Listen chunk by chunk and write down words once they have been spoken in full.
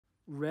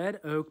red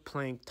oak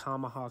plank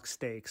tomahawk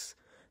steaks.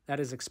 That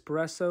is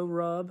espresso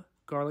rub,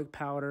 garlic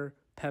powder,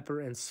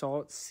 pepper, and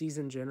salt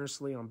seasoned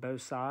generously on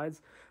both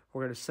sides.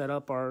 We're going to set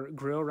up our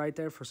grill right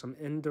there for some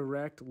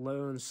indirect,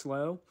 low and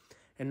slow.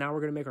 And now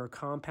we're going to make our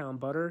compound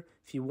butter.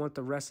 If you want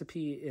the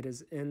recipe, it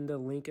is in the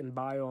link in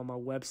bio on my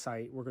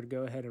website. We're going to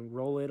go ahead and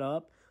roll it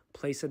up,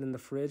 place it in the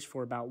fridge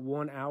for about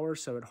 1 hour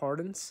so it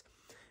hardens.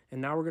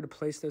 And now we're going to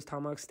place those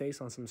tomahawk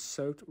steaks on some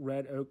soaked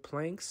red oak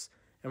planks,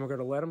 and we're going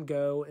to let them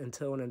go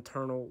until an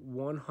internal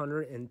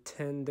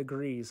 110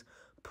 degrees.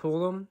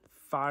 Pull them,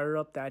 fire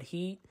up that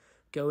heat,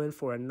 go in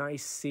for a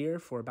nice sear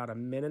for about 1.5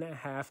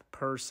 minutes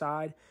per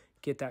side.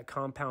 Get that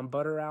compound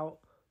butter out,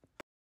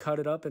 cut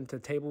it up into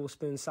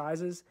tablespoon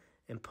sizes,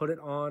 and put it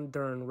on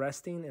during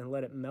resting and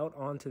let it melt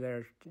onto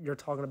there. You're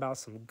talking about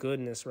some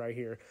goodness right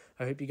here.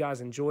 I hope you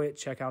guys enjoy it.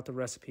 Check out the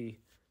recipe.